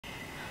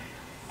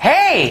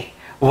Hey,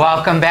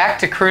 welcome back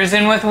to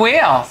Cruising with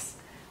Wheels.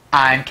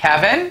 I'm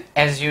Kevin,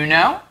 as you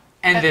know,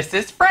 and this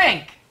is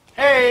Frank.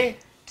 Hey!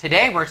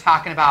 Today we're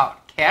talking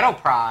about cattle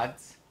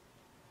prods,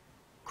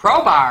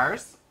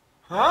 crowbars,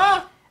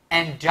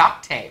 and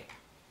duct tape.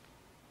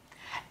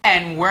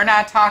 And we're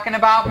not talking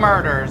about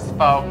murders,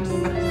 folks.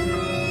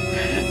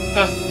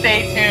 So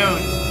stay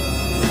tuned.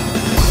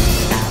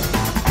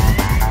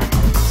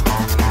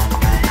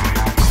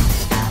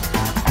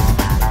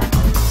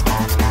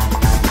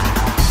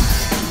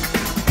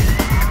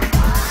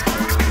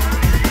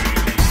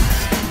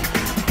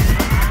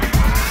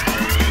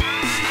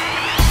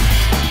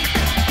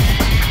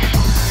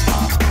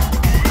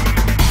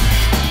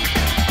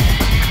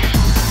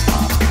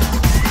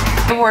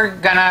 We're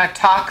gonna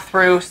talk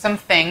through some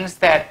things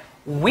that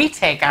we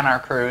take on our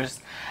cruise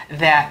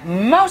that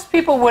most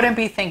people wouldn't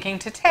be thinking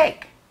to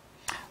take.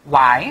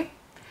 Why?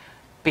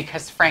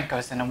 Because Frank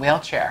goes in a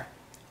wheelchair,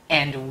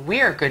 and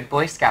we're good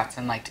Boy Scouts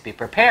and like to be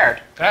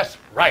prepared. That's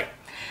right.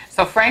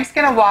 So Frank's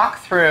gonna walk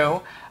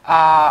through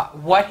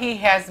what he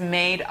has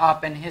made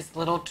up in his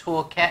little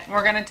toolkit, and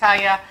we're gonna tell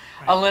you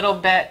a little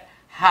bit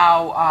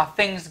how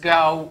things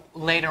go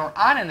later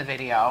on in the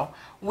video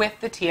with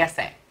the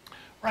TSA.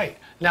 Right.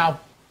 Now,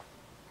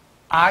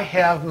 I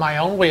have my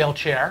own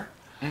wheelchair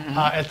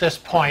at this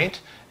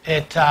point.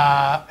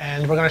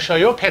 And we're going to show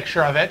you a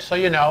picture of it so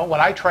you know what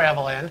I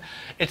travel in.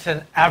 It's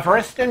an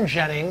Everest and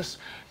Jennings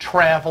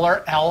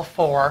Traveler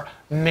L4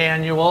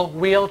 manual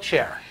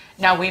wheelchair.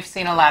 Now, we've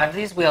seen a lot of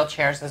these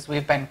wheelchairs as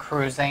we've been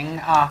cruising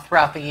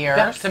throughout the years.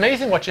 Yeah, it's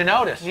amazing what you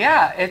notice.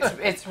 Yeah,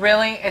 it's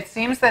really, it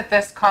seems that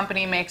this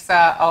company makes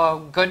a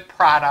good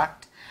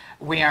product.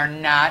 We are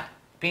not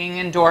being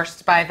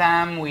endorsed by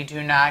them. We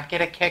do not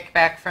get a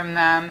kickback from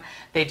them.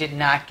 They did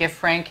not give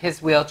Frank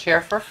his wheelchair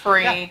for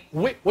free.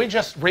 Yeah, we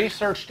just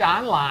researched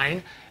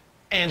online,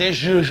 and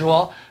as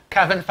usual,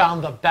 Kevin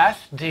found the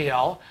best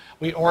deal.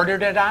 We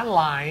ordered it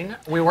online.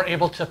 We were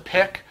able to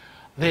pick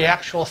the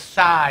actual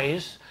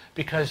size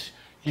because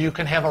you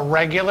can have a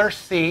regular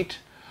seat,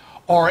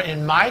 or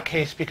in my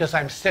case, because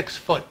I'm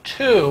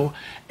 6'2",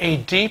 a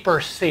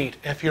deeper seat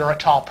if you're a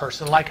tall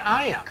person like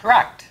I am.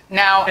 Correct.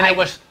 Now, and it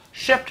was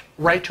shipped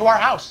right to our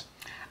house.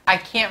 I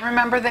can't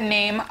remember the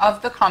name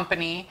of the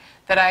company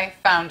that I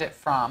found it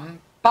from,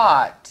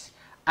 but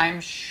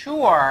I'm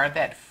sure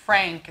that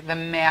Frank, the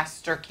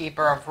master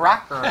keeper of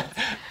records,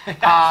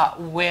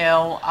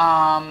 will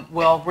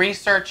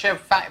research it,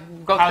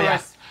 go through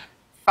his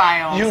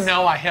files. You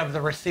know I have the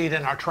receipt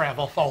in our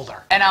travel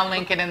folder. And I'll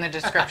link it in the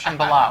description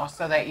below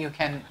so that you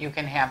can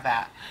have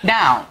that.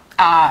 Now,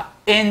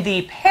 in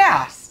the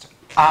past,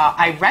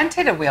 I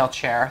rented a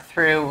wheelchair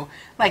through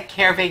like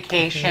Care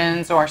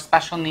Vacations or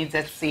Special Needs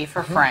at Sea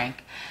for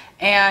Frank.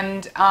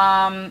 And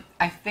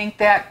I think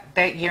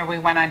that year we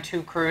went on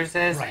 2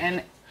 cruises. Right.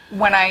 And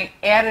when I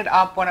added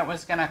up what it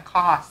was going to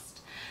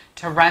cost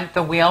to rent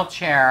the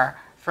wheelchair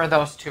for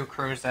those 2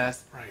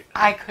 cruises,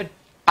 I could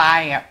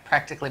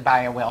practically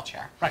buy a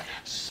wheelchair. Right.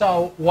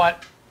 So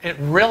what it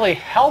really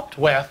helped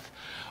with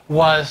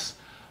was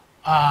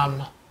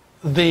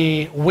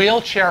the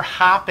wheelchair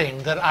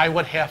hopping that I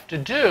would have to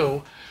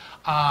do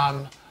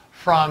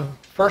from,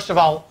 first of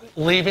all,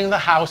 leaving the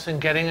house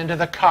and getting into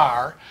the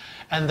car,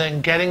 and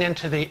then getting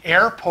into the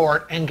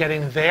airport and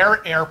getting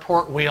their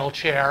airport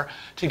wheelchair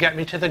to get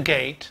me to the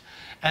gate,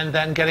 and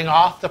then getting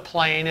off the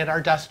plane at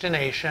our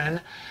destination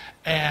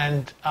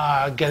and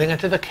getting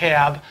into the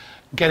cab,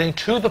 getting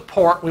to the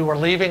port we were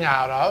leaving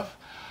out of,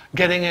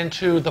 getting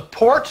into the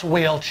port's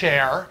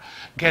wheelchair,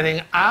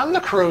 getting on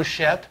the cruise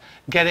ship,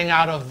 getting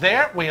out of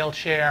their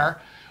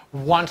wheelchair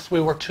once we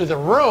were to the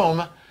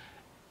room,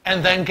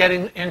 and then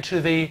getting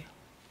into the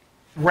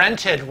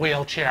rented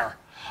wheelchair.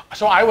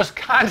 So I was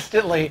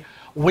constantly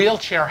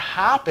wheelchair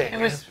hopping. It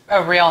was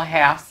a real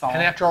hassle.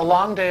 And after a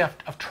long day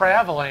of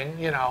traveling,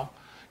 you know,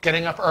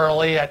 getting up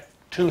early at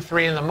 2,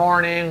 3 in the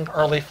morning,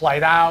 early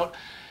flight out,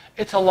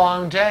 it's a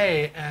long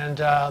day. And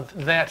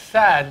that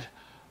said,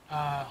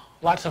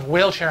 lots of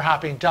wheelchair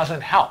hopping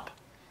doesn't help.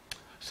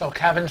 So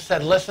Kevin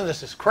said, listen,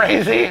 this is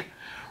crazy.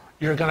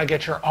 You're going to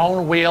get your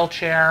own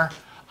wheelchair,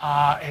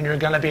 and you're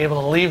going to be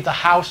able to leave the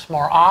house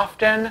more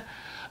often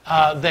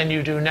than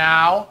you do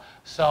now.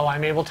 So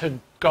I'm able to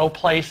go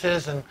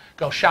places and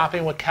go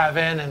shopping with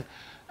Kevin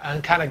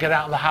and kind of get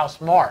out in the house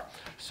more.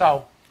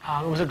 So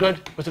it was a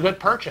good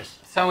purchase.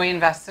 So we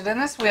invested in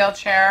this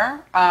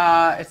wheelchair.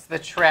 It's the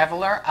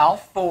Traveler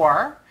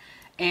L4.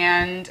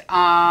 And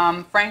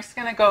Frank's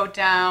going to go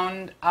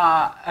down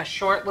a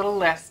short little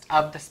list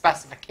of the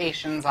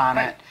specifications on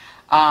it.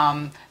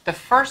 The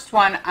first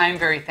one I'm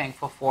very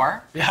thankful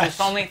for. Yes.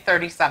 It's only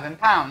 37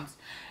 pounds.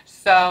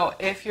 So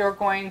if you're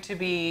going to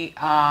be,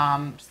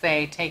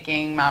 say,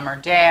 taking mom or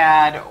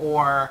dad,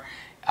 or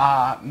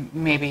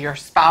maybe your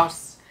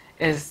spouse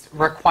is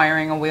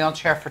requiring a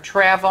wheelchair for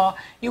travel,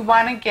 you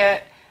want to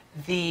get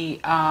the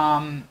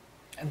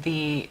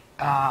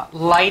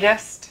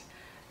lightest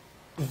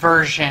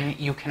version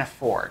you can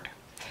afford.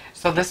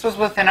 So this was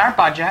within our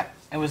budget.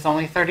 It was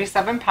only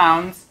 37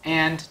 pounds,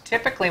 and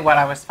typically what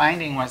I was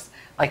finding was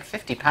like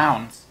 50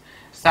 pounds.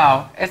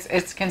 So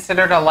it's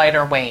considered a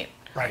lighter weight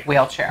Right.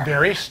 wheelchair.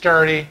 Very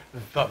sturdy,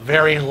 but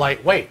very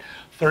lightweight.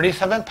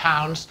 37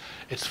 pounds.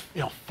 It's,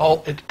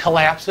 it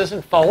collapses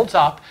and folds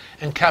up,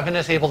 and Kevin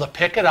is able to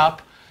pick it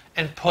up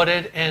and put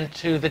it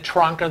into the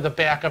trunk or the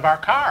back of our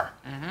car.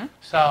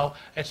 So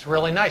it's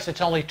really nice. It's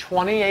only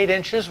 28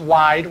 inches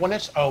wide when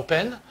it's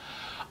open.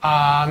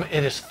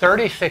 It is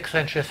 36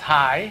 inches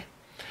high,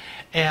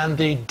 and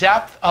the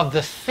depth of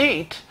the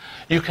seat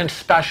you can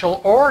special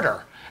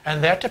order,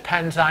 and that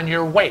depends on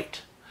your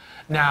weight.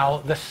 Now,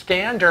 the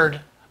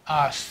standard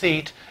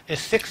seat is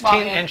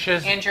 16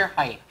 inches. And your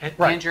height.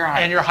 Right. And your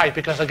height. And your height,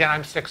 because again,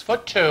 I'm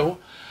 6'2". So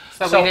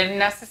we didn't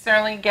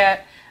necessarily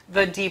get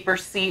the deeper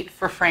seat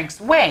for Frank's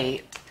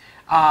weight.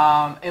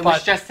 It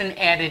was just an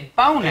added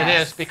bonus.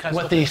 It is, because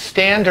with the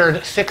standard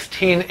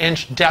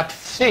 16-inch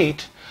depth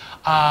seat,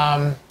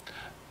 a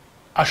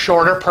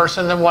shorter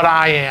person than what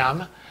I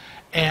am,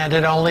 and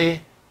it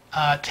only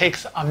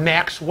takes a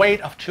max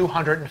weight of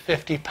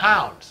 250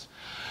 pounds.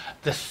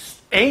 The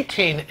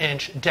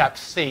 18-inch depth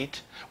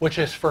seat, which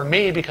is for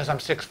me because I'm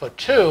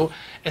 6'2",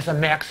 is a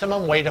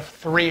maximum weight of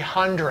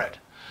 300.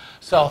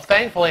 So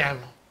thankfully I'm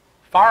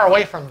far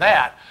away from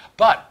that,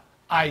 but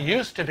I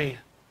used to be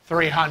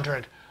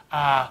 300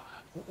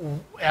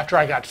 after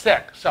I got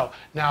sick. So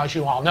now, as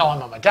you all know,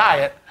 I'm on a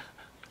diet.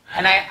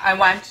 And I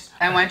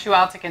want you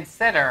all to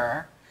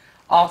consider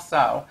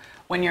also,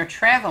 when you're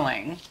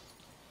traveling,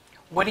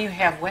 what do you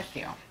have with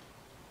you?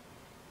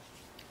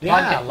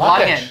 Yeah,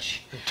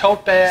 luggage.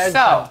 Tote bags.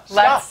 So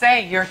let's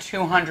say you're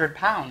 200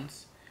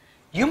 pounds.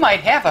 You might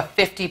have a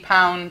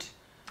 50-pound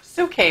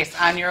suitcase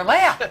on your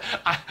lap.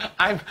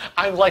 I'm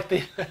like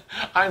the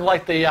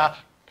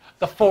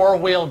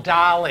four-wheel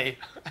dolly.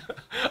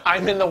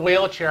 I'm in the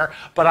wheelchair,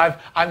 but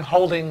I'm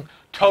holding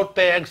tote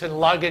bags and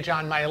luggage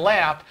on my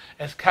lap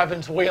as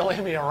Kevin's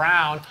wheeling me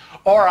around,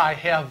 or I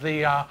have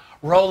the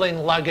rolling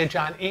luggage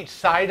on each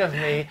side of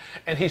me,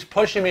 and he's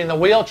pushing me in the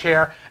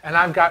wheelchair, and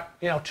I've got,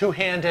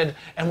 two-handed,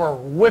 and we're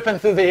whipping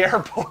through the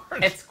airport.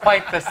 It's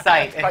quite the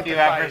sight if you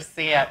ever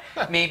see it.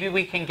 Maybe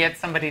we can get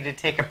somebody to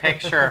take a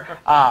picture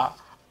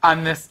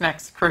on this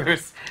next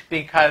cruise,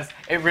 because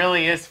it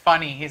really is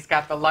funny. He's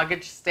got the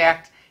luggage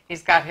stacked.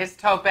 He's got his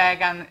tote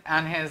bag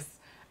on his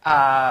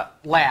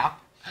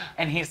lap,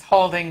 and he's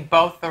holding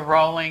both the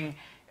rolling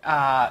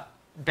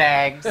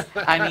bags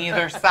on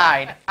either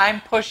side.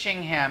 I'm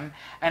pushing him,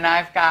 and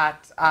I've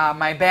got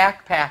my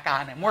backpack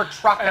on him. We're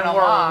trucking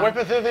along. We're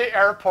whipping through the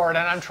airport,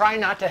 and I'm trying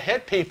not to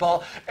hit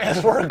people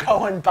as we're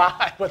going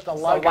by with the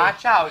luggage. So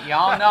watch out.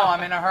 Y'all know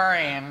I'm in a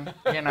hurry, and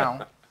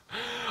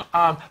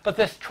But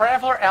this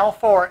Traveler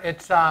L4,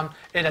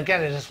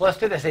 it is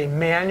listed as a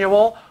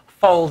manual,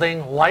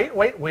 folding,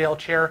 lightweight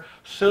wheelchair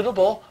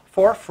suitable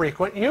for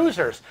frequent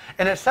users.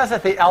 And it says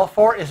that the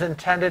L4 is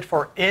intended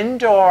for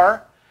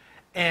indoor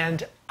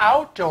and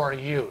outdoor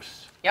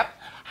use. Yep.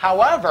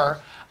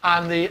 However,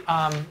 on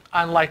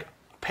like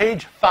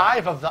page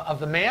 5 of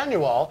the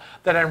manual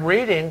that I'm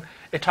reading,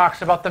 it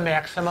talks about the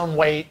maximum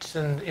weights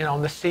and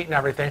the seat and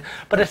everything.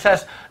 But it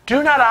says,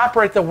 do not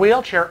operate the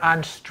wheelchair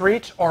on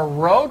streets or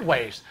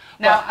roadways.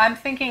 Now, I'm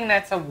thinking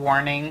that's a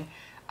warning.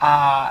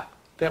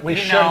 That we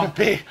shouldn't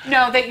be.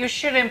 No, that you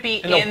shouldn't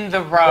be in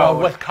the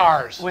road. With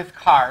cars. With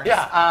cars.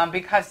 Yeah.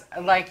 Because,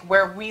 like,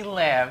 where we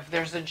live,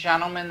 there's a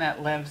gentleman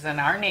that lives in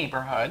our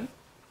neighborhood.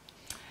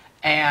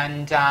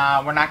 And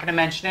we're not going to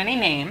mention any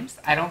names.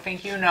 I don't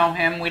think you know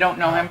him. We don't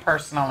know him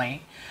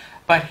personally.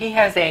 But he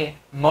has a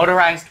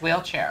motorized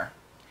wheelchair.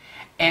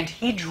 And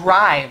he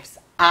drives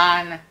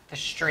on the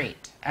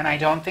street. And I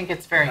don't think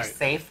it's very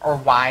safe or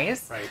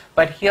wise. Right.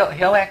 But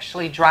he'll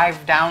actually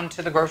drive down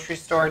to the grocery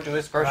store, do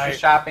his grocery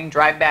shopping,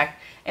 drive back,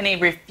 and he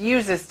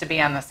refuses to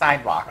be on the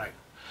sidewalk. Right.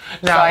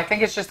 Now, so I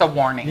think it's just a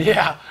warning.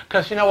 Yeah,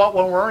 because you know what?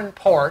 When we're in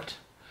port,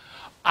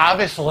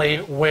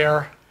 obviously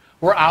we're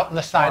out in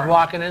the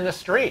sidewalk and in the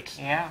streets.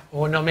 Yeah.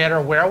 Well, no matter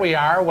where we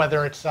are,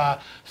 whether it's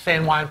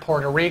San Juan,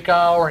 Puerto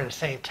Rico, or in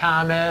St.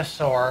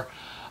 Thomas, or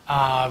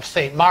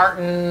St.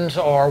 Martin's,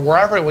 or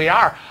wherever we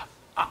are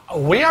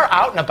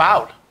out and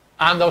about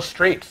on those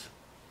streets.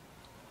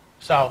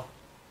 So,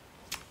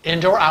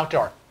 indoor,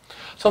 outdoor.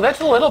 So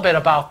that's a little bit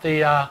about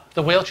the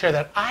wheelchair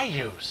that I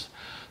use.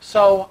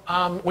 So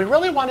we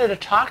really wanted to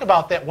talk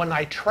about that when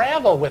I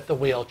travel with the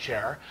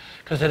wheelchair,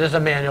 because it is a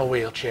manual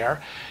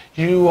wheelchair.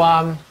 You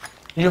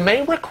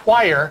may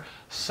require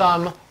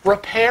some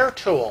repair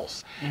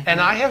tools. And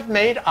I have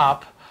made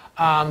up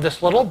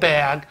this little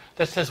bag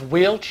that says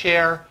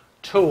wheelchair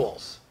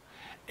tools.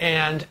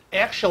 And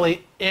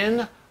actually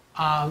in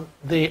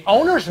the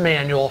owner's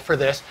manual for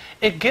this,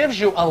 it gives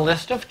you a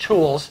list of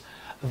tools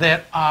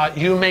that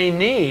you may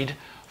need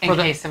in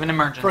case of an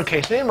emergency. For a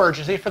case of an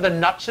emergency, for the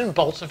nuts and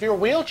bolts of your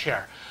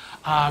wheelchair.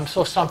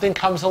 So if something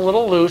comes a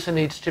little loose and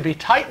needs to be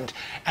tightened.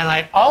 And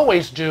I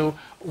always do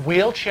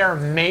wheelchair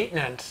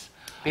maintenance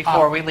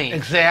before we leave.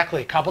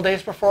 Exactly. A couple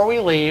days before we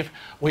leave,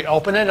 we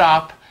open it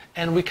up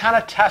and we kind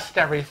of test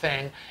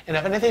everything. And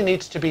if anything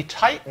needs to be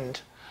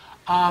tightened,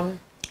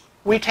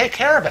 we take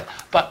care of it.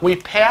 But we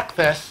pack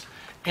this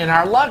in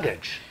our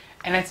luggage.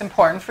 And it's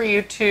important for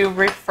you to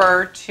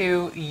refer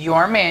to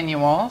your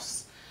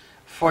manuals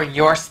for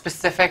your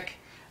specific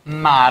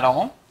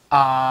model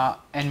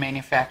and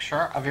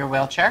manufacturer of your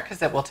wheelchair,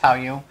 because it will tell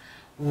you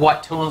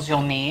what tools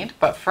you'll need.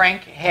 But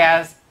Frank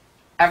has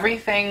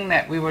everything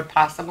that we would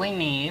possibly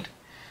need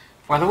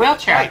for the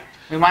wheelchair. Right.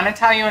 We want to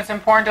tell you it's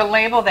important to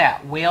label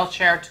that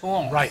wheelchair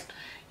tools. Right.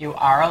 You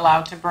are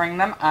allowed to bring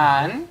them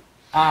on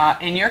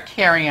in your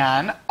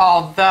carry-on,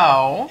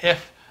 although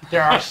If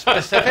there are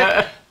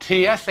specific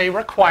TSA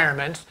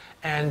requirements,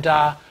 and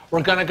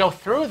we're going to go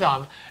through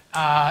them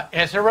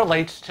as it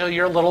relates to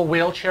your little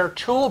wheelchair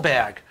tool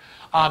bag.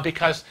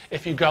 Because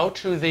if you go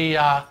to the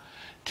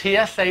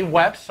TSA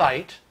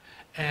website,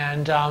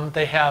 and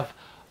they have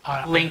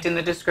linked in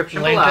the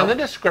description linked below. in the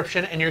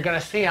description, and you're going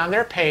to see on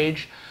their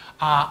page,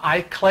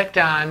 I clicked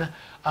on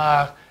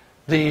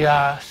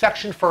the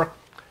section for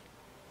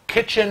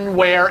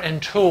kitchenware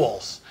and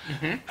tools.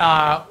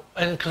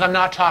 And because I'm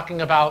not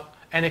talking about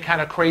any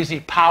kind of crazy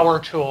power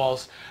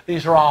tools,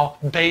 these are all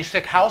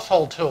basic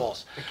household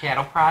tools. The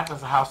cattle prod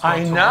was a household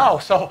I tool. know.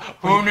 So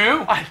Who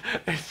knew?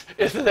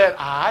 Isn't that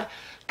odd?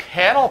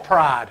 Cattle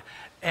prod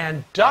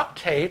and duct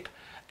tape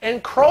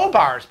and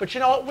crowbars. But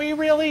you know what? We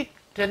really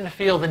didn't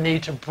feel the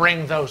need to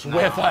bring those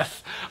with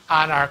us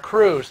on our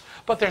cruise.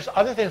 But there's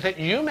other things that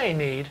you may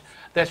need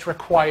that's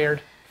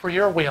required for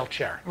your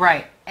wheelchair.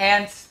 Right,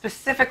 and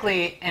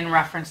specifically in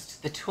reference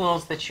to the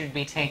tools that you'd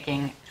be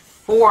taking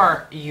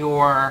for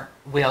your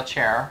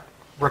wheelchair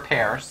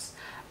repairs,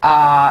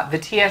 the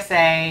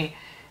TSA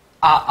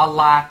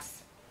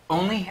allots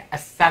only a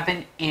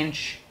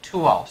 7-inch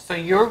tool. So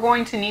you're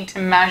going to need to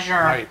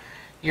measure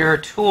your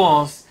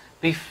tools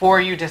before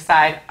you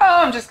decide,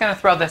 oh, I'm just going to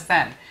throw this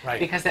in,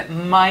 because it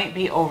might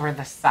be over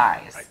the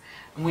size.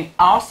 And we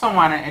also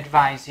want to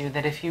advise you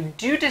that if you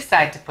do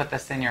decide to put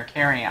this in your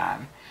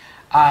carry-on,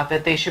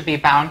 that they should be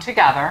bound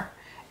together,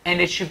 and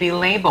it should be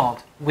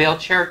labeled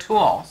wheelchair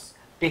tools.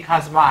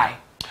 Because why?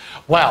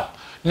 Well,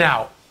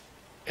 now,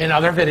 in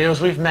other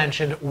videos we've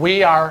mentioned,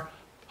 we are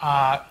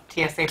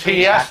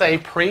TSA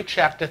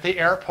pre-checked at the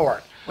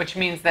airport. which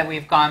means that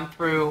we've gone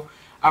through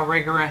a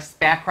rigorous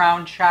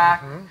background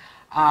check.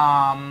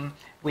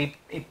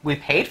 We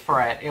paid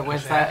for it. It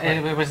was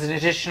it was an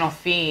additional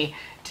fee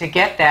to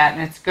get that,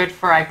 and it's good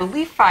for, I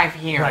believe, 5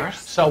 years. Right.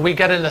 So we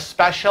get in a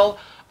special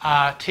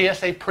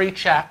TSA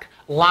pre-check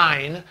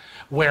line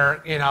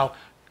where, you know,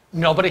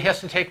 nobody has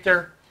to take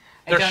their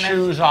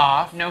shoes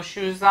off. No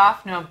shoes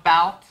off. No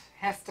belt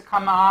has to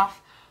come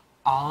off.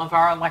 All of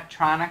our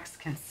electronics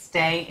can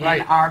stay in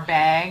our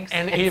bags.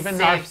 And it even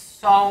saves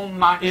so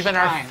much time. Even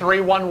our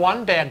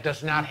 311 bag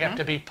does not have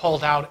to be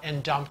pulled out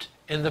and dumped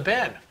in the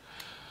bin.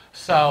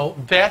 So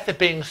that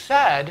being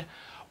said,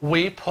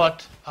 we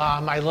put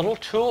my little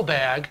tool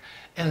bag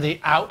in the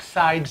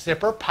outside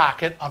zipper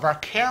pocket of our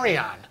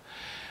carry-on.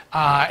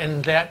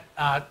 In that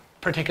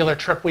particular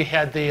trip, we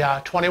had the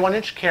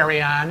 21-inch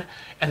carry-on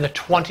and the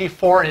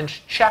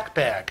 24-inch check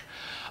bag.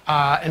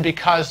 And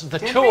because the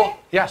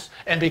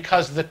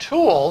because the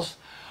tools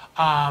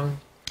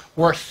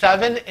were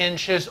 7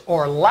 inches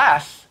or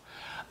less,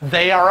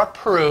 they are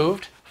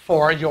approved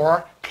for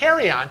your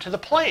carry-on to the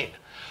plane.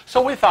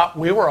 So we thought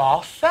we were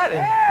all set.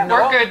 And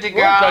we're good to go.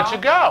 We're good to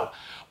go.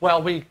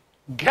 Well, we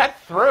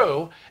get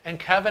through, and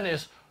Kevin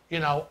is, you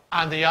know,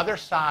 on the other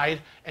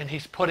side, and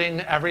he's putting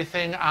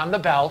everything on the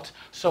belt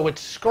so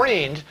it's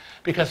screened,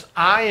 because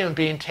I am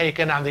being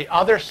taken on the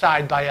other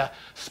side by a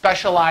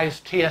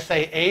specialized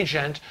TSA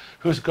agent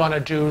who's going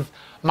to do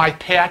my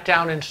pat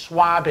down and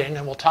swabbing,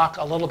 and we'll talk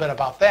a little bit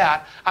about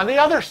that on the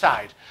other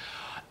side.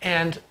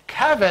 And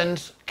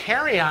Kevin's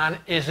carry-on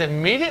is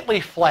immediately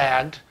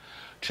flagged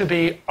to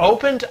be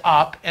opened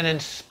up and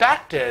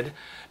inspected,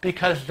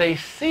 because they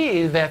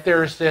see that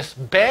there's this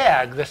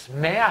bag, this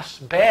mass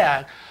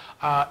bag,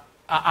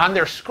 on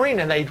their screen,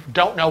 and they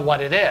don't know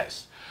what it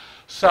is.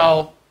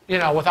 So, you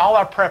know, with all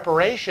our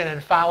preparation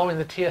and following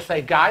the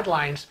TSA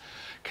guidelines,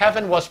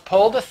 Kevin was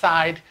pulled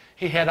aside.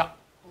 He had to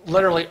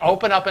literally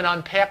open up and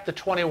unpack the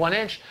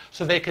 21-inch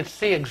so they could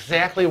see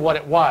exactly what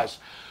it was.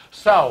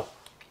 So,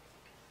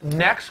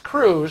 next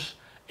cruise,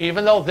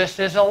 even though this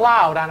is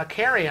allowed on a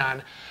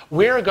carry-on,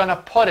 we're going to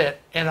put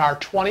it in our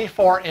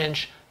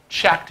 24-inch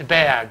checked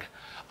bag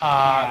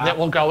that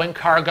will go in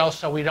cargo,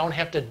 so we don't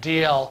have to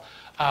deal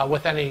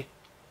with any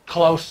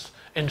close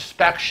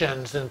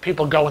inspections and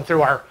people going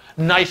through our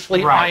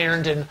nicely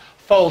ironed and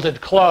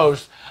folded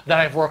clothes that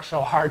I've worked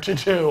so hard to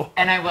do.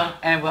 And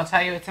I will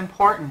tell you, it's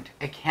important.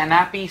 It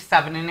cannot be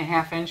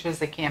 7.5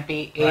 inches. It can't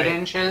be 8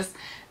 inches.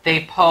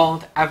 They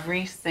pulled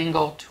every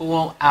single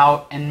tool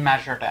out and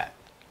measured it.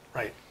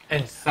 Right.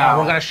 And so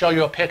we're going to show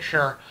you a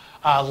picture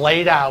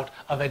laid out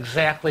of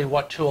exactly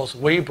what tools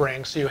we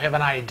bring, so you have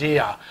an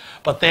idea.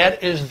 But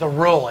that is the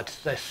rule. It's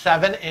the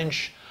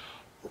 7-inch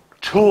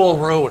tool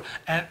rule.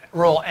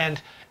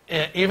 And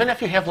even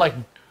if you have like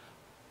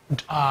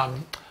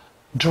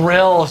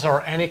drills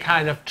or any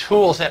kind of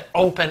tools that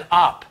open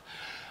up,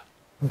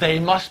 they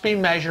must be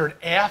measured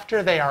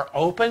after they are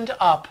opened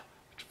up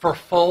for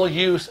full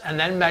use, and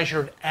then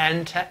measured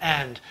end to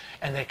end.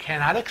 And they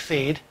cannot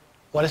exceed,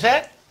 what is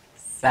that?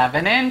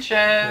 7 inches.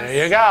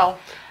 There you go.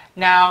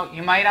 Now,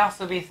 you might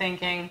also be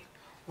thinking,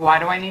 why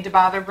do I need to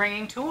bother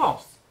bringing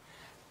tools?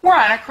 We're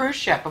on a cruise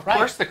ship. Of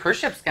course, the cruise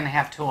ship's going to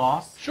have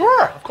tools.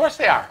 Sure, of course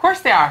they are. Of course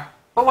they are.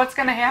 But what's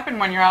going to happen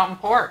when you're out in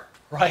port?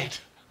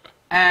 Right.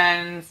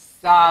 And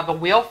the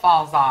wheel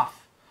falls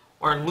off,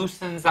 or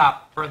loosens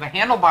up, or the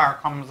handlebar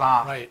comes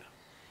off. Right.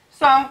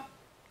 So,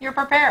 you're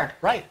prepared.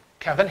 Right.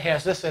 Kevin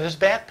has this in his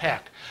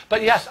backpack.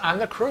 But yes, on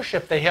the cruise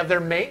ship, they have their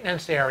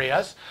maintenance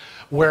areas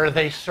where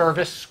they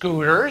service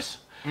scooters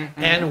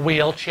and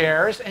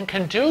wheelchairs and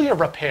can do your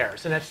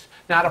repairs. And it's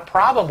not a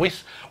problem.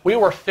 We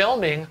were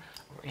filming.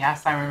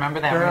 Yes, I remember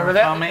that. Remember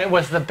that? It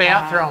was the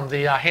bathroom,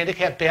 the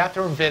handicapped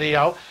bathroom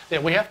video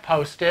that we have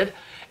posted.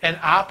 And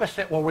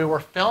opposite where we were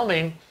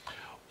filming,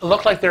 it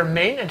looked like their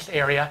maintenance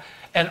area,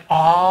 and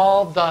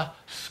all the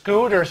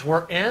scooters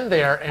were in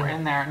there. And we're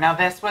in there. Now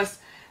this was,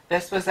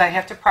 I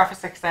have to preface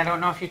it because I don't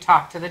know if you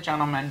talked to the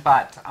gentleman,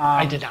 but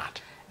I did not.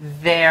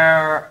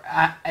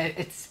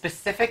 It's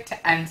specific to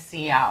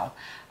NCL.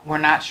 We're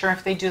not sure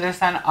if they do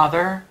this on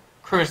other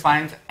cruise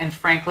lines, and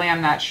frankly,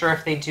 I'm not sure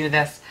if they do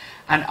this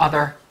on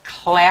other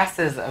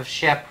classes of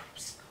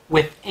ships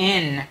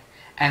within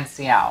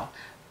NCL.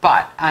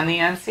 But on the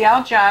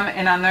NCL Gem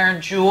and on their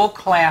Jewel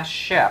class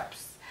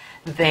ships,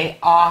 they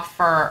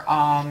offer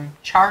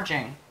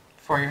charging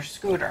for your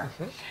scooter.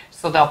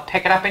 So they'll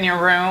pick it up in your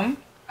room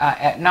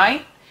at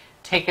night,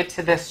 take it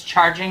to this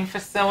charging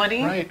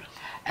facility,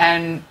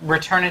 and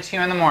return it to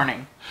you in the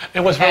morning.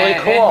 It was really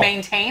cool. And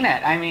maintain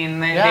it. I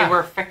mean, they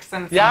were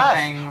fixing some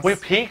things. We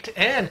peeked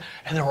in,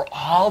 and there were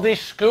all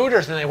these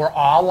scooters, and they were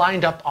all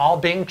lined up, all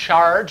being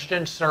charged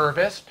and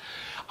serviced.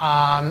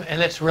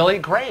 And it's really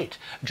great.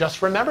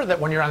 Just remember that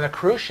when you're on the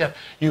cruise ship,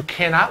 you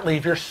cannot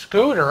leave your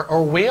scooter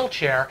or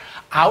wheelchair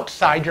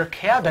outside your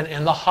cabin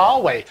in the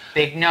hallway.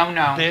 Big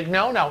no-no. Big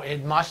no-no.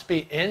 It must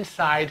be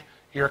inside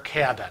your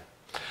cabin.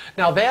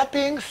 Now, that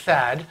being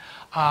said,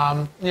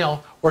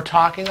 we're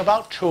talking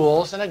about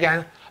tools, and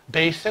again,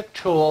 basic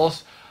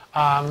tools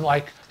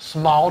like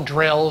small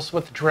drills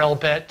with drill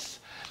bits,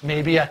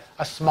 maybe a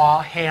small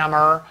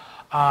hammer,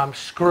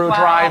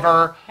 screwdriver.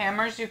 Well,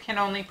 hammers you can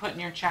only put in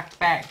your checked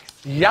bags.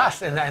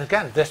 Yes, and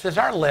again, this is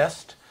our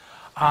list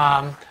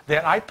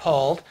that I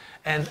pulled.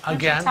 And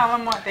again, you tell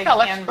them what they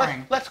can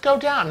bring. Let's go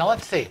down. Now,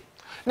 let's see.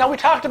 Now, we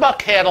talked about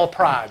cattle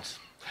prods.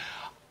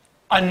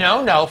 A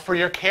no-no for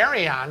your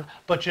carry-on,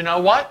 but you know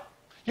what?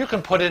 You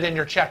can put it in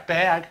your checked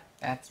bag.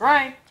 That's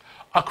right.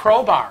 A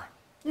crowbar.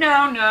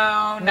 No,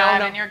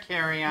 not in your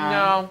carry-on.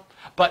 No,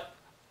 but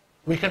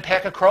we can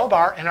pack a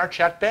crowbar in our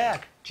checked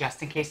bag.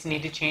 Just in case you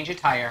need to change a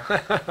tire.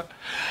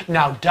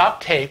 Now,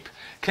 duct tape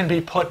can be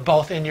put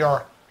both in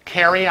your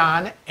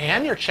carry-on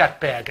and your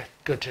checked bag.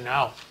 Good to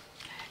know.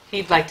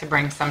 He'd like to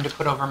bring some to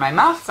put over my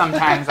mouth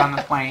sometimes on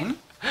the plane.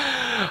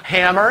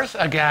 Hammers,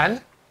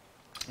 again.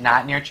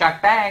 Not in your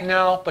checked bag.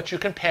 No, but you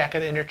can pack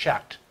it in your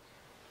checked.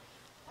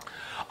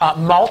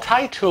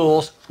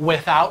 Multi-tools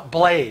without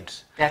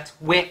blades. That's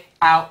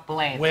without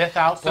blades.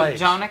 Without blades.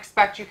 So don't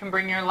expect you can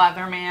bring your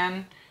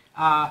Leatherman.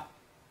 A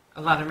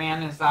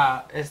Leatherman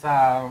is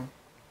a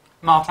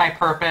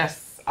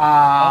multi-purpose. Oh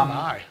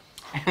my.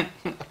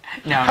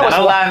 No,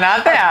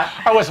 not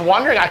that. I was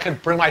wondering I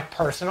could bring my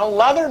personal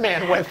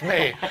Leatherman with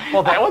me.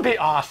 Well, that would be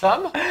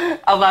awesome.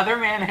 A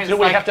Leatherman is Do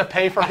we have to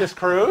pay for his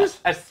cruise?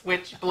 A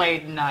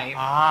switchblade knife.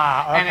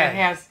 Ah, okay. And it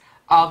has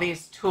all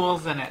these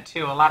tools in it,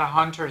 too. A lot of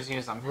hunters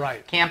use them.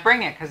 Right. Can't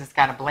bring it because it's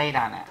got a blade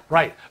on it.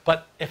 Right.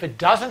 But if it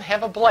doesn't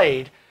have a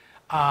blade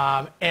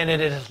and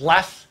it is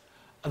less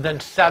than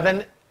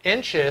 7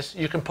 inches,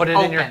 you can put it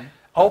in your...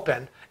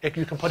 Open.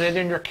 You can put it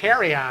in your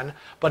carry-on,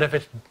 but if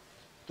it's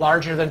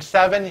larger than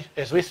 7,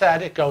 as we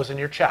said, it goes in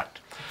your checked.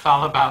 It's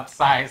all about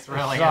size,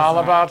 really. It's all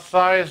about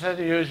size, it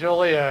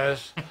usually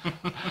is.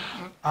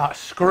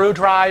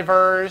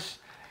 Screwdrivers.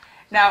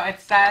 Now, it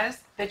says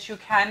that you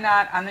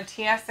cannot, on the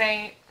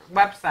TSA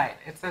website,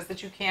 it says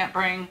that you can't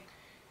bring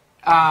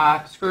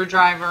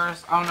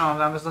screwdrivers. Oh, no,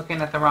 I was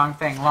looking at the wrong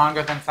thing.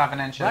 Longer than 7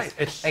 inches.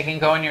 Right. They can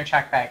go in your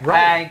check bag.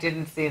 Right. I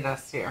didn't see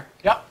this here.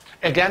 Yep.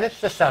 Again,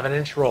 it's the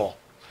 7-inch rule.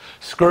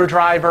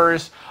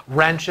 Screwdrivers,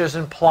 wrenches,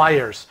 and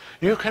pliers.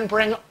 You can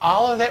bring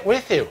all of that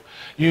with you.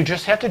 You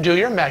just have to do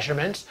your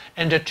measurements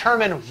and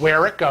determine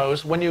where it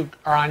goes when you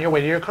are on your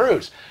way to your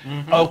cruise.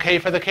 Okay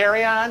for the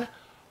carry-on?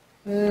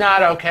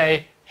 Not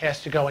okay.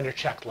 Has to go in your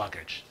checked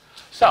luggage.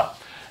 So,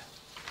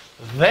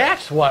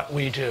 that's what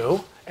we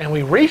do, and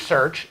we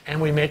research,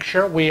 and we make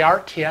sure we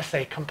are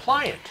TSA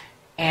compliant.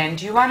 And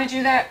you want to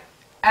do that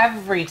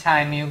every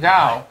time you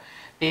go,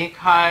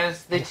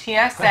 because the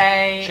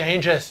TSA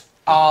changes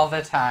all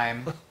the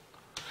time.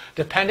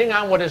 Depending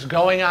on what is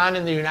going on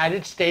in the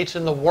United States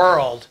and the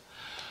world,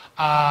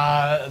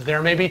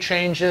 there may be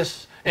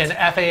changes in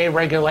FAA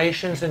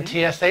regulations and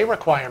TSA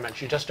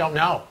requirements. You just don't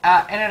know.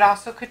 And it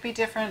also could be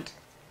different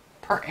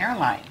per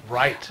airline.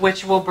 Right.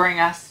 Which will bring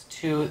us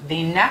to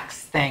the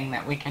next thing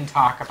that we can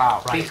talk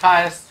about. Right.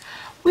 Because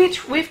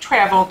we've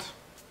traveled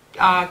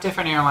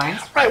different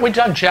airlines. Right, we've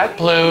done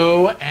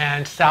JetBlue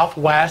and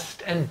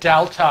Southwest and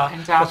Delta.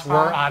 And because Delta,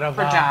 we're out of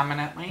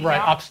predominantly. right,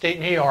 Yep. upstate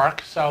New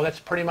York. So that's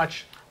pretty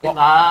much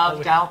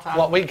Love Delta.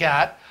 what we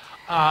get.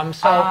 And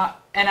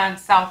on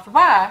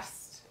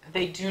Southwest,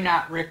 they do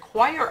not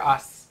require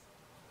us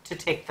to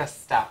take this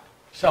step.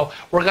 So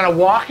we're going to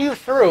walk you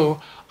through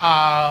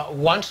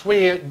once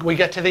we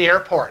get to the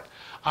airport.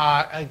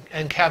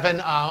 And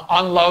Kevin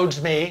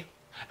unloads me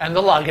and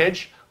the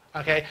luggage,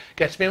 okay,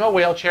 gets me in my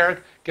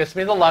wheelchair, gets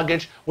me the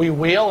luggage, we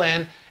wheel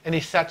in, and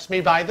he sets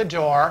me by the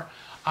door,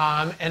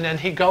 and then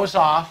he goes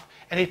off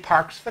and he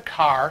parks the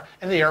car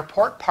in the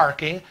airport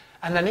parking,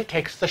 and then he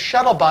takes the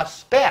shuttle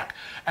bus back.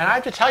 And I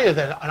have to tell you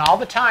that on all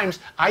the times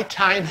I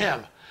time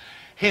him,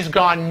 he's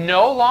gone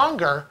no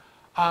longer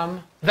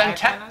than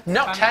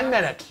 10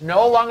 minutes,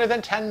 no longer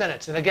than 10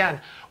 minutes. And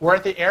again, we're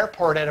at the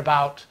airport at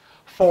about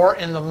 4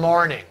 in the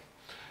morning.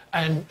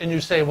 And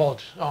you say, well,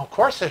 of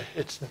course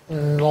it's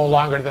no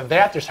longer than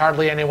that. There's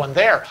hardly anyone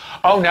there.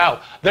 Oh, no.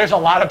 There's a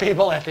lot of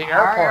people at the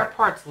airport. Our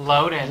airport's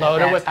loaded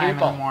with time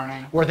people. in the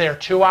morning. We're there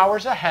 2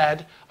 hours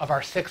ahead of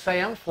our 6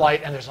 a.m.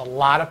 flight, and there's a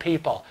lot of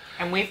people.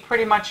 And we've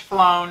pretty much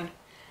flown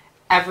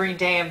every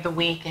day of the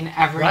week and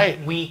every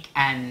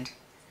weekend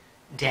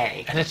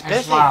day. And it's as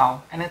busy.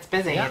 well. And it's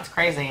busy. Yeah. It's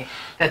crazy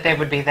that they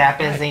would be that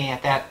busy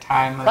at that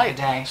time of the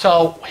day.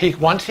 So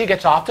once he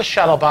gets off the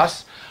shuttle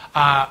bus,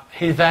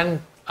 he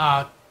then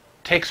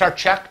takes our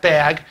checked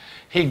bag.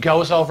 He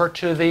goes over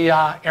to the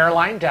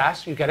airline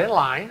desk. You get in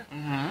line.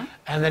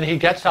 And then he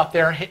gets up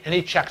there and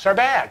he checks our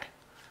bag.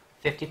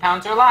 50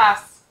 pounds or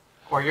less,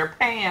 or you're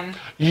paying.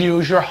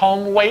 Use your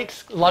home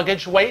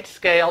luggage weight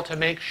scale to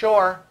make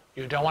sure.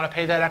 You don't want to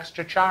pay that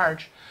extra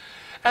charge.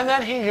 And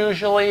then he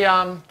usually,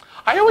 I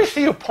always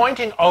see you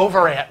pointing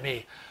over at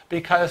me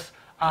because,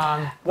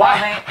 well,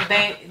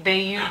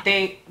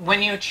 they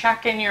when you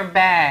check in your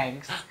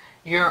bags,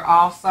 you're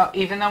also,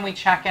 even though we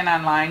check in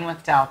online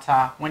with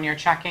Delta, when you're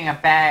checking a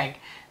bag,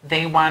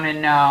 they want to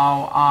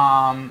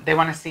know, they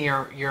want to see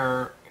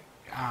your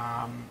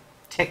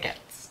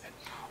tickets,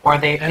 or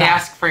they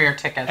ask for your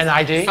tickets. An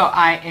ID?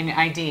 An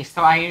ID.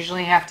 So I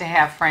usually have to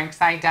have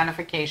Frank's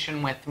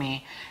identification with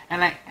me,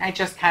 and I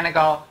just kind of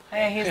go,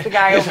 hey, he's the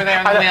guy over there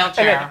in the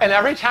wheelchair. And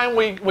every time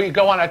we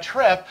go on a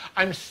trip,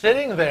 I'm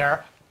sitting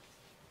there,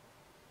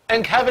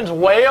 and Kevin's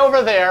way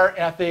over there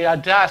at the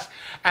desk,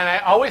 and I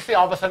always see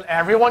all of a sudden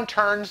everyone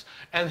turns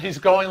and he's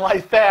going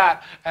like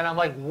that, and I'm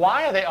like,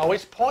 why are they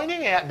always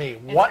pointing at me?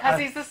 Because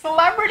he's a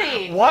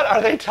celebrity. What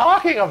are they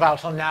talking about?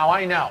 So now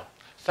I know.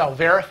 So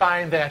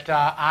verifying that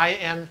I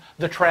am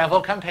the travel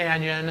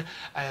companion,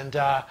 and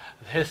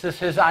this is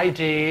his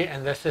ID,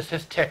 and this is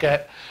his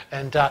ticket,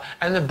 and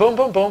then boom,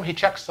 boom, boom, he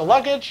checks the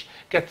luggage,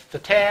 gets the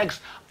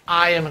tags.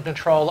 I am in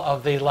control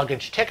of the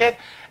luggage ticket.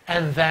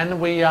 And then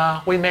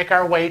we make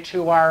our way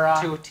to our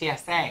to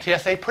TSA.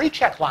 TSA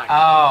pre-check line.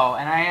 Oh,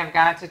 and I have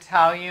got to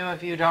tell you,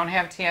 if you don't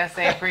have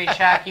TSA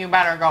pre-check, you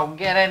better go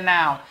get it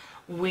now.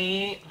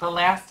 The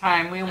last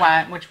time we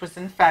went, which was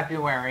in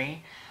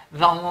February,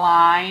 the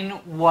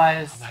line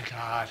was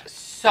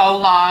so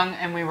long,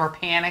 and we were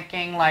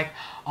panicking like,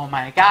 oh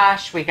my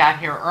gosh, we got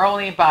here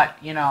early, but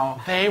you know.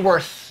 They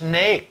were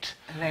snaked.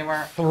 They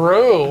were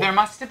through. There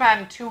must have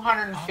been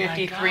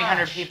 250,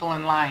 300 people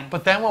in line.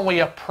 But then when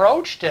we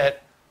approached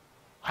it,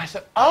 I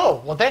said,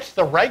 oh, well, that's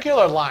the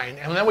regular line.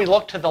 And then we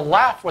looked to the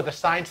left where the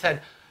sign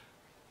said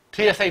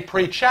TSA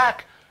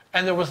pre-check,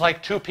 and there was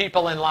like 2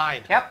 people in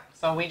line. Yep.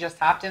 So we just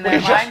hopped in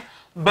that line.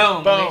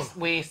 Boom.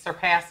 We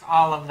surpassed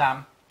all of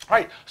them.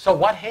 Right. So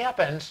what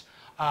happens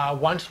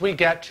once we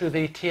get to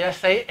the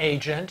TSA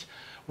agent,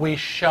 we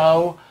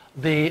show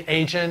the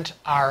agent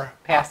our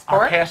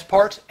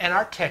passports and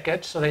our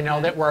tickets, so they know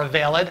that we're a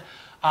valid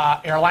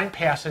airline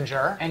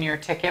passenger. And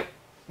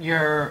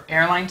your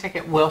airline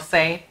ticket will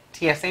say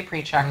TSA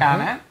pre-check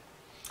on it.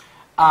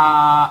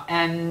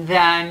 And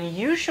then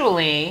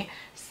usually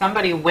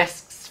somebody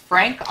whisks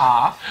Frank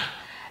off,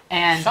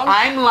 and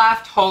I'm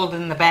left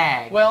holding the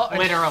bag. Well,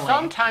 literally.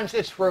 Sometimes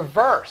it's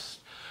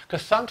reversed,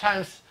 because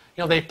sometimes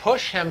they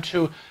push him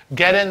to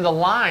get in the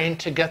line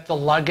to get the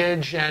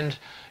luggage and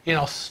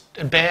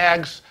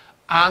bags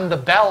on the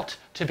belt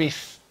to be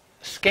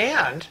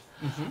scanned,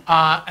 and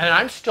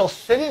I'm still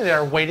sitting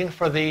there waiting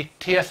for the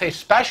TSA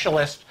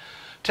specialist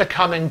to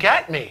come and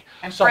get me.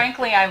 And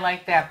frankly, I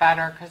like that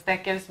better, because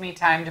that gives me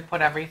time to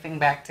put everything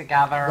back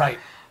together. Right.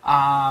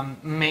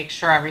 Make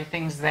sure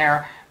everything's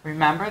there.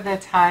 Remember the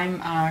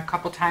time a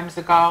couple times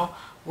ago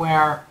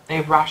where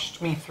they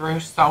rushed me through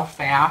so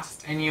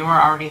fast, and you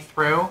were already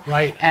through?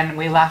 Right. And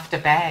we left a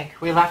bag.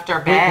 We left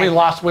our bag.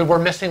 We were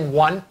missing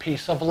one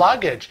piece of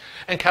luggage.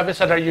 And Kevin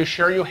said, are you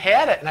sure you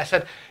had it? And I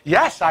said,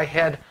 yes, I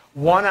had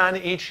one on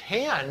each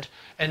hand.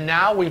 And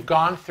now we've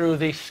gone through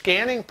the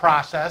scanning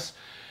process,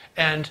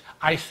 and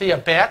I see a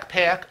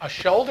backpack, a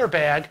shoulder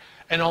bag,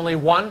 and only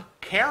one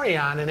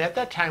carry-on. And at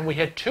that time, we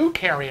had 2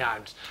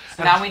 carry-ons.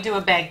 So now we do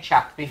a bag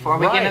check before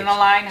we get in the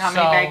line. How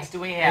many bags do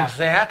we have?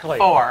 Exactly.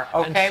 4.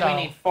 Okay, so we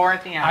need 4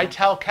 at the end. I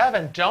tell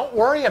Kevin, don't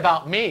worry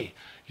about me.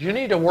 You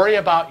need to worry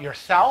about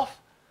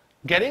yourself,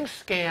 getting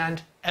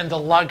scanned, and the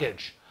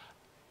luggage.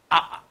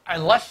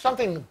 unless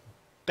something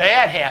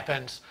bad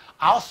happens,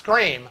 I'll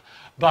scream.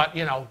 But,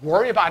 you know,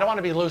 I don't want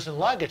to be losing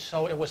luggage.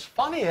 So it was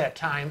funny that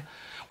time.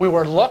 We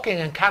were looking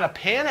and kind of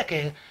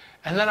panicking,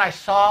 and then I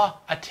saw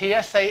a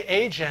TSA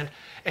agent,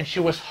 and she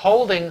was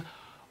holding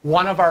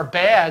one of our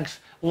bags,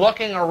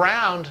 looking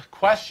around,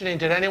 questioning,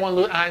 did anyone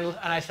lose? And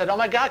I said, oh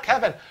my God,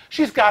 Kevin,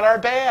 she's got our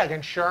bag.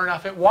 And sure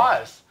enough, it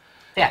was.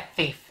 Yeah,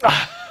 thief.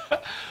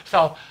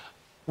 So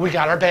we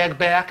got our bag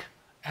back,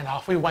 and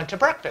off we went to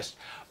breakfast.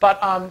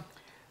 But,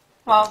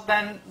 well,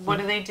 then what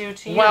do they do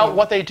to you? well,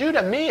 what they do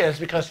to me is,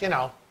 because, you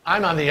know,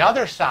 I'm on the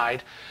other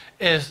side,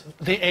 is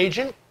the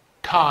agent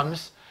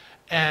comes,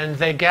 and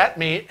they get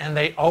me, and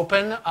they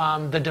open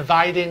the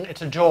dividing,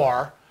 it's a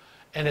door,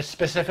 and it's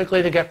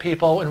specifically to get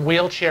people in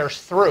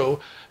wheelchairs through,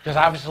 because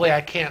obviously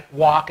I can't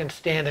walk and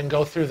stand and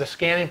go through the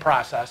scanning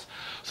process.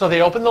 So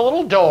they open the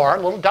little door,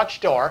 little Dutch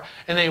door,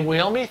 and they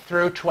wheel me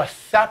through to a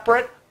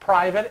separate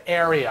private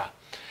area.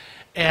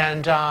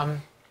 And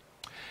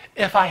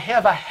if I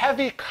have a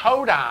heavy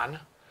coat on,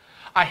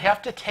 I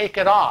have to take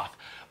it off.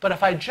 But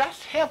if I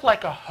just have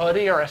like a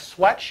hoodie or a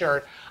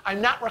sweatshirt,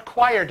 I'm not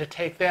required to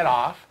take that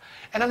off,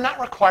 and I'm not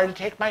required to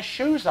take my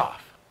shoes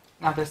off.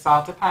 Now, this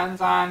all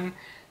depends on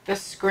the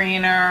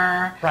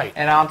screener. Right.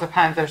 It all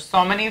depends. There's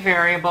so many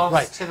variables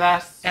Right. to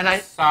this. And I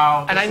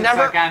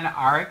again,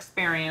 our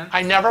experience.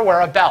 I never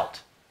wear a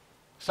belt,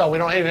 so we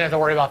don't even have to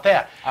worry about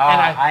that. Oh, and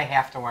I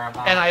have to wear a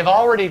belt. And I've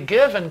already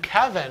given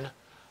Kevin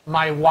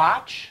my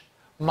watch,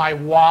 my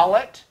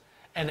wallet,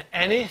 and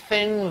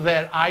anything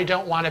that I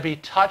don't want to be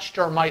touched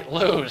or might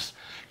lose.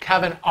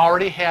 Kevin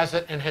already has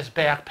it in his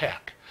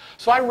backpack.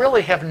 So I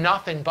really have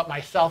nothing but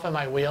myself and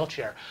my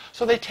wheelchair.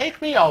 So they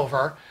take me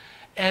over,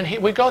 and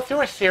we go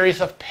through a series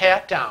of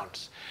pat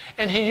downs.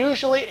 And he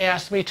usually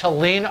asks me to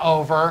lean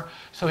over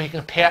so he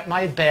can pat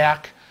my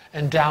back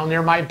and down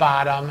near my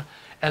bottom.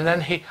 And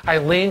then I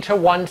lean to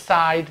one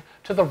side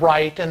to the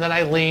right, and then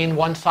I lean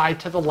one side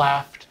to the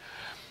left.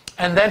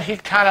 And then he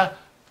kind of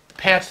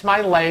pats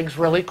my legs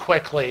really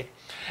quickly.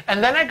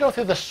 And then I go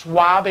through the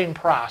swabbing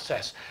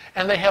process.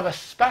 And they have a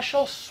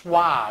special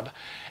swab,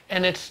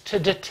 and it's to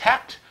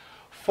detect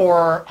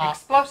for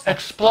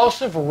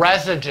explosive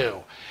residue.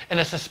 And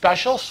it's a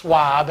special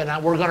swab,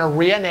 and we're going to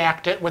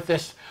reenact it with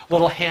this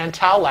little hand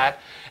towelette.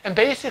 And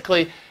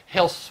basically,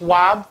 he'll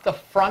swab the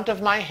front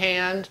of my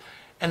hand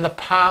and the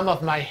palm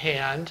of my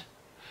hand.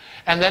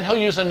 And then he'll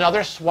use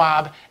another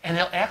swab, and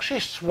he'll actually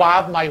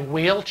swab my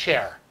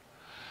wheelchair.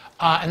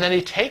 And then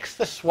he takes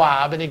the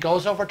swab, and he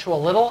goes over to a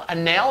little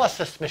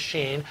analysis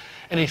machine,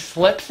 and he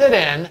slips it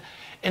in,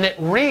 and it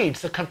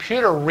reads, the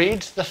computer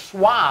reads the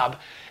swab,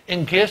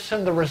 and gives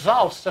him the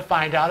results to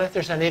find out if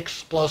there's any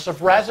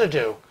explosive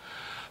residue.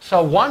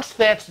 So once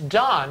that's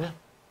done,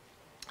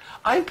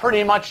 I'm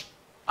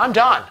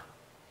done.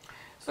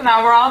 So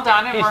now we're all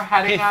done, and we're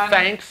heading on. He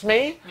thanks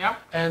me, Yep.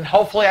 and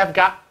hopefully I've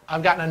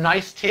gotten a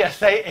nice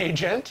TSA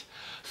agent.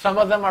 Some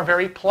of them are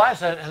very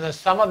pleasant, and then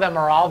some of them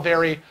are all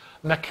very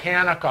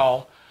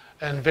mechanical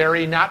and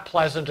very not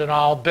pleasant in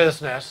all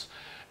business.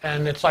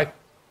 And it's like,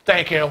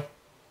 thank you.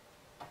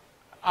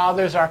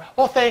 Others are,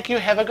 well, thank you,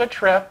 have a good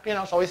trip. You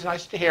know, it's always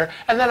nice to hear.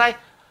 And then I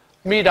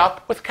meet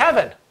up with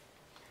Kevin.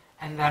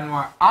 And then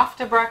we're off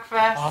to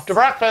breakfast. Off to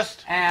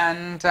breakfast.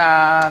 And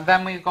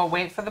then we go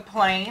wait for the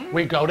plane.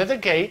 We go to the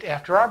gate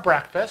after our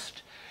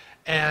breakfast,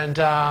 and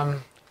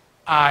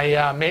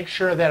I make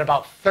sure that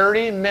about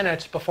 30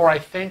 minutes before I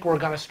think we're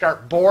going to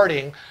start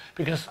boarding,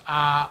 because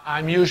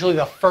I'm usually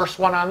the first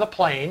one on the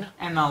plane.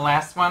 And the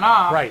last one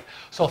off. Right.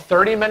 So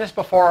 30 minutes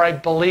before I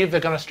believe they're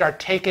going to start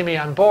taking me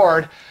on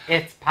board.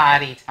 It's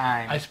potty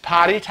time. It's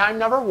potty time,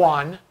 number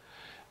one.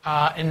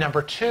 And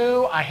number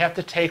two, I have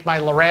to take my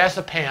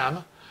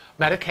lorazepam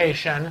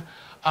medication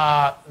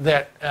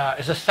that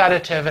is a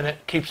sedative, and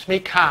it keeps me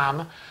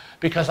calm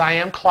because I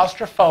am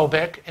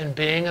claustrophobic, and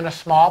being in a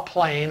small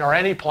plane or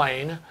any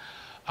plane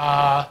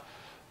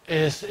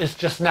is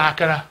just not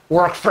going to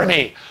work for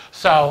me.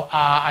 So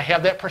I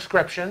have that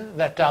prescription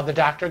that the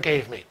doctor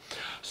gave me.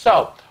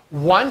 So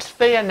once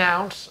they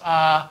announce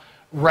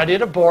ready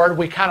to board,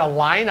 we kind of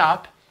line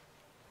up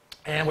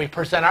and we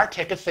present our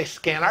tickets. They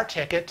scan our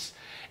tickets,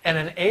 and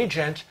an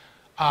agent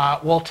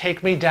will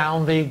take me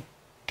down the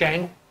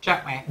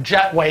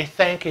jetway,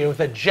 thank you,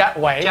 the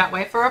jetway.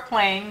 Jetway for a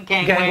plane,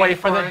 gangway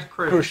for the a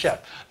cruise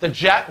ship. The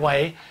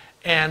jetway,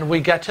 and we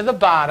get to the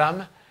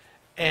bottom,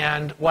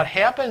 and what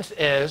happens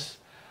is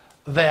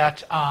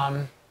that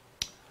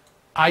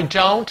I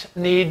don't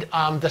need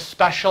the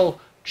special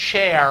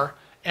chair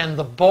and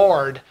the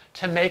board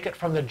to make it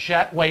from the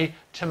jetway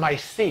to my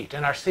seat.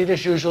 And our seat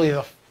is usually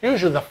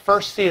the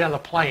first seat on the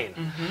plane.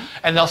 Mm-hmm.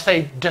 And they'll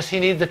say, does he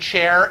need the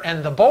chair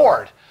and the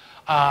board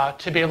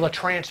to be able to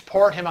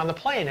transport him on the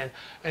plane?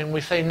 And we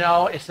say,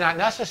 no, it's not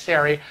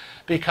necessary,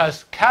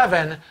 because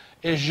Kevin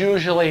is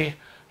usually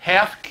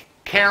half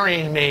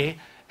carrying me,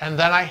 and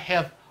then I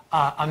have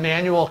a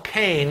manual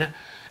cane,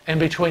 and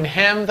between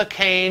him, the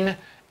cane,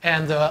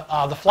 and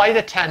the flight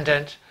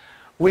attendant,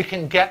 we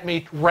can get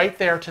me right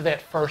there to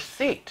that first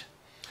seat.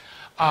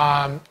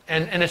 And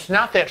it's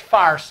not that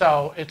far,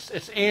 so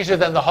it's easier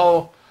than the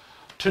whole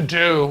to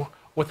do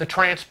with the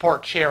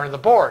transport chair and the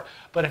board.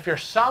 But if you're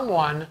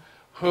someone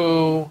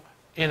who,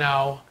 you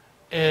know,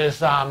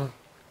 is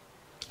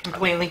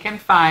completely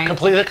confined,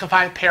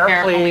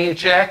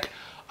 paraplegic,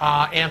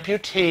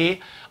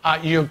 amputee,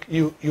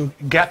 you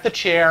get the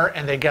chair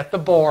and they get the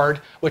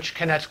board, which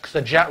connects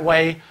the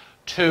jetway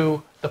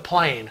to the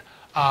plane,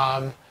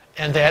 and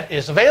that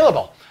is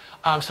available.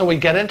 So we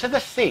get into the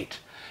seat,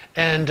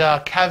 and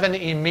Kevin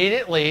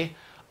immediately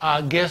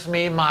gives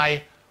me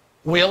my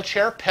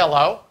wheelchair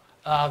pillow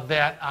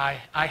that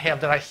I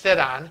have that I sit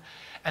on,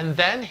 and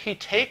then he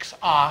takes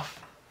off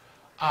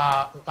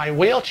my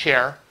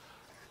wheelchair,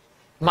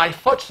 my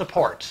foot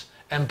supports,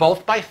 and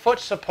both my foot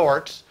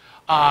supports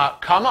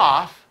come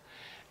off,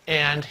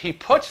 and he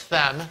puts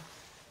them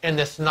in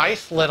this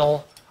nice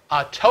little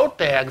tote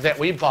bag that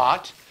we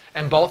bought,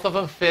 and both of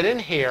them fit in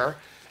here.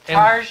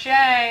 Target,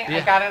 yeah,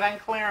 I got it on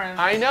clearance.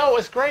 I know, it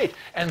was great.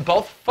 And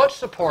both foot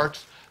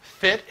supports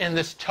fit in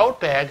this tote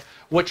bag,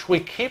 which we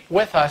keep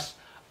with us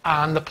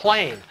on the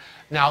plane.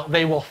 Now,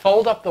 they will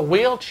fold up the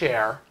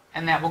wheelchair.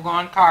 And that will go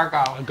in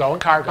cargo. Go in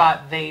cargo.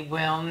 But they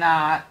will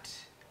not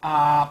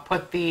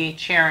put the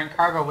chair in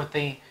cargo with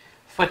the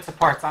foot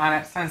supports on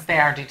it, since they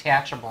are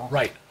detachable.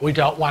 Right. We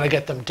don't want to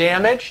get them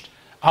damaged.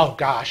 Oh,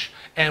 gosh.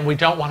 And we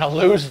don't want to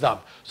lose them.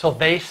 So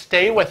they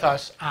stay with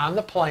us on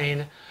the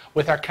plane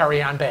with our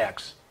carry-on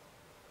bags.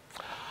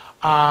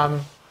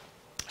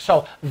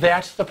 So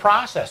that's the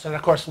process. And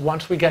of course,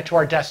 once we get to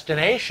our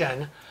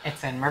destination,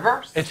 it's in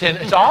reverse.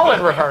 It's all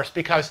in reverse,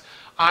 because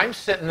I'm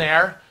sitting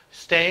there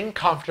staying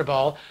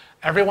comfortable.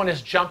 Everyone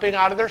is jumping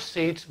out of their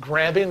seats,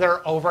 grabbing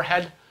their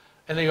overhead,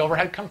 in the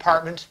overhead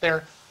compartments,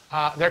 their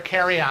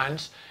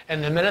carry-ons.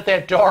 And the minute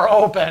that door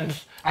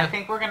opens, I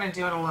think we're going to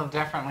do it a little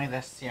differently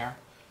this year.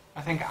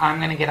 I think I'm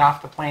going to get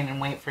off the plane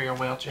and wait for your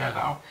wheelchair,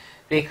 though,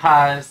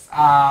 because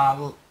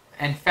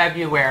in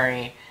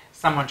February,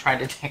 someone tried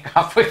to take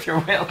off with your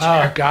wheelchair.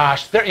 Oh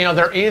gosh, they're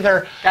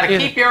either got to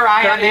keep your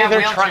eye on that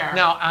wheelchair.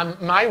 Now, on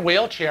my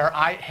wheelchair,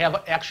 I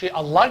have actually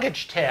a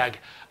luggage tag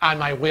on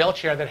my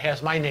wheelchair that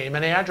has my name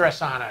and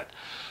address on it.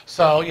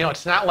 So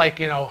it's not like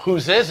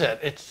whose is it?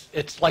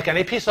 It's like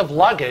any piece of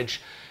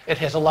luggage. It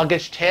has a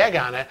luggage tag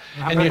on it.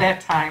 Remember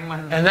that time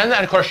when? And then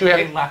of course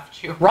they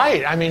left you.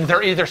 Right. I mean,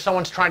 they're either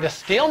someone's trying to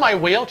steal my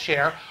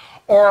wheelchair,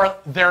 or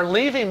they're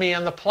leaving me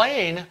on the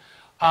plane.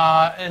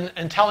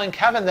 And telling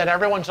Kevin that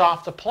everyone's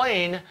off the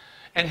plane,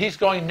 and he's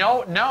going,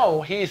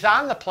 no, he's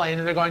on the plane,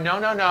 and they're going,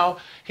 no,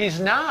 he's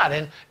not.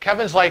 And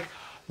Kevin's like,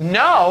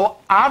 no,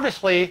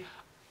 obviously,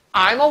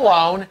 I'm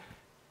alone.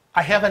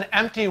 I have an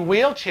empty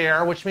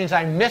wheelchair, which means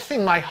I'm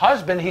missing my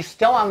husband. He's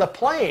still on the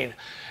plane,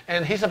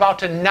 and he's about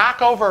to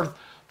knock over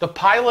the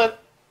pilot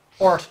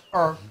or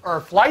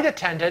flight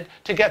attendant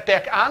to get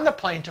back on the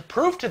plane to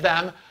prove to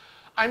them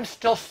I'm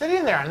still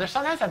sitting there. And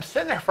sometimes I'm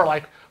sitting there for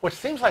like what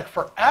seems like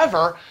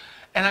forever.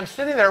 And I'm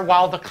sitting there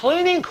while the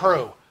cleaning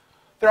crew,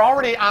 they're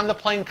already on the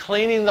plane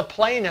cleaning the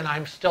plane, and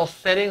I'm still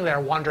sitting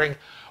there wondering,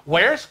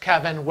 where's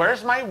Kevin?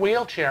 Where's my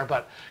wheelchair?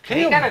 But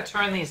you got to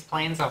turn these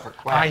planes over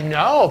quick. I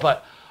know,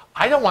 but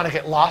I don't want to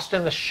get lost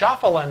in the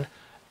shuffle and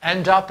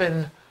end up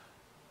in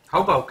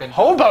Hoboken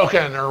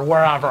or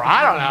wherever.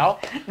 I don't know.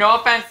 No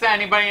offense to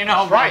anybody in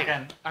Hoboken.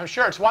 Right. I'm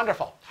sure it's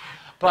wonderful.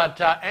 But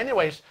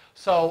anyways,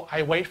 so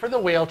I wait for the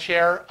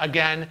wheelchair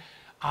again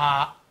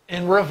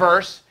in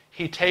reverse.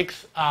 He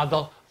takes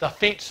the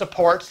feet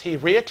supports, he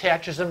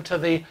reattaches them to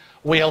the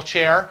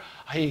wheelchair.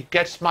 He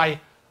gets my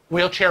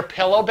wheelchair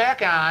pillow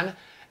back on,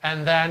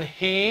 and then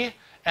he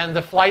and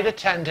the flight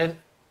attendant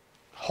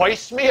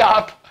hoist me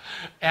up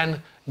and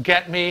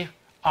get me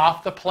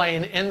off the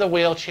plane in the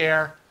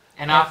wheelchair.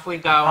 And off we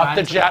go up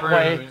the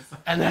jetway,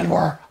 and then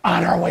we're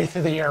on our way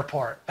to the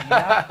airport.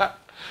 Yeah.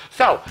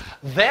 So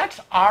that's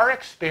our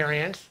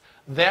experience.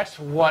 That's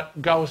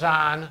what goes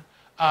on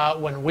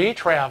when we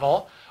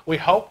travel. We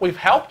hope we've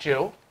helped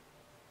you.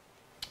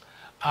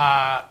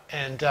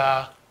 And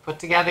put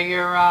together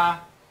your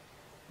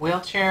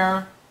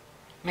wheelchair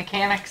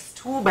mechanics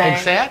tool bag.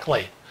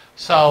 Exactly.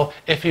 So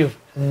if you've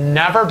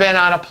never been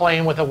on a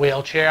plane with a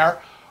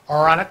wheelchair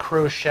or on a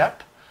cruise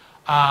ship,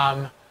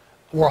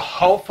 we're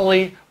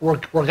going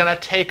to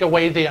take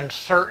away the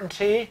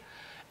uncertainty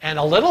and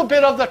a little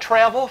bit of the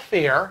travel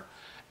fear,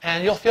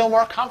 and you'll feel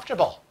more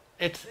comfortable.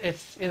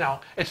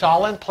 It's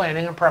all in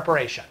planning and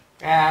preparation.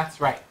 That's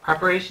right.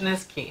 Preparation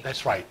is key.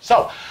 That's right.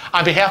 So,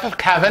 on behalf of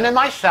Kevin and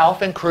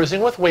myself and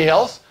Cruising with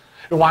Wheels,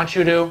 we want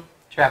you to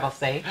travel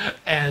safe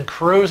and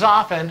cruise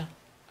often.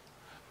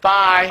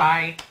 Bye.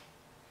 Bye.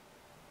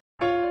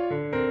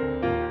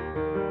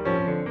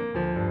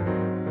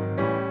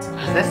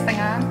 Is this thing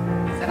on?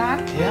 Is it on?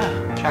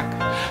 Yeah. Check.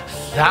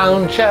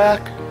 Sound check.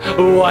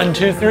 1,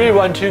 2, 3.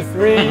 1, 2,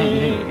 3.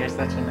 You're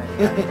such a nice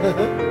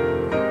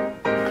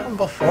guy. Come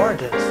before,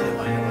 didn't see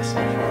why you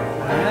listened for a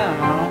while. I don't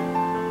know.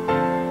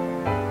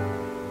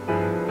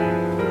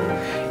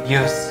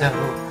 You're so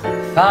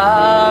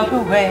far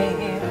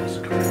away. That's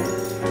great.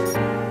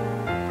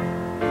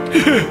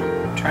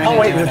 Oh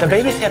wait, the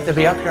babies have to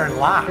be up here and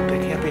locked. They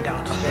can't be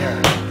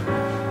downstairs.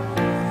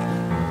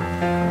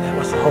 That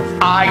So,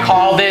 I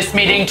call this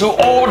meeting to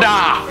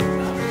order.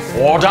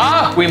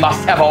 Order? We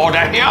must have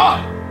order here.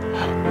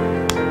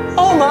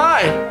 oh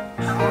my!